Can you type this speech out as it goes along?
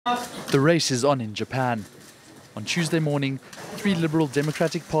The race is on in Japan. On Tuesday morning, 3 Liberal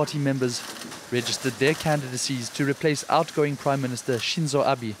Democratic Party members registered their candidacies to replace outgoing Prime Minister Shinzo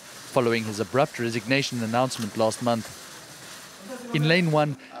Abe following his abrupt resignation announcement last month. In lane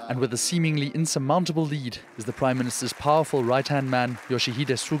 1, and with a seemingly insurmountable lead, is the Prime Minister's powerful right-hand man,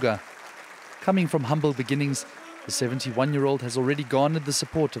 Yoshihide Suga. Coming from humble beginnings, the 71-year-old has already garnered the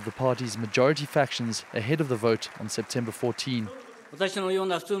support of the party's majority factions ahead of the vote on September 14. 私のよう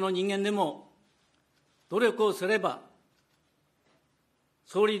な普通の人間でも努力をすれば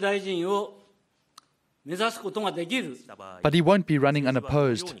総理大臣を目指すことができる。 But he won't be running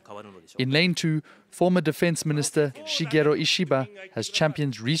unopposed. In lane 2, former Defense Minister Shigeru Ishiba has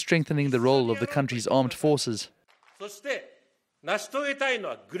championed re-strengthening the role of the country's armed forces. そして成し遂げたいの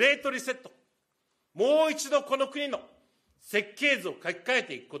はグレートリセット。もう一度この国の設計図を書き換え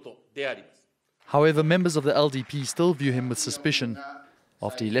ていくことであります。 However, members of the LDP still view him with suspicion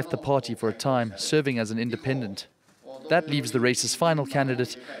after he left the party for a time, serving as an independent. That leaves the race's final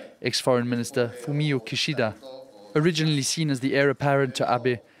candidate, ex-Foreign Minister Fumio Kishida. Originally seen as the heir apparent to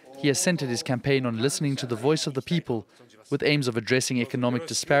Abe, he has centered his campaign on listening to the voice of the people with aims of addressing economic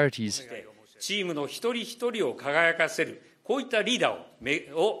disparities. チームの一人一人を輝かせる、こういったリーダ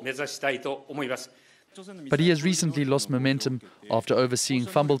ーを目指したいと思います。 But he has recently lost momentum after overseeing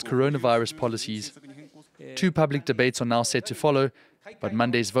fumbled coronavirus policies. 2 public debates are now set to follow, but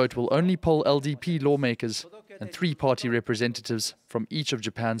Monday's vote will only poll LDP lawmakers and 3 party representatives from each of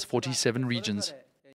Japan's 47 regions.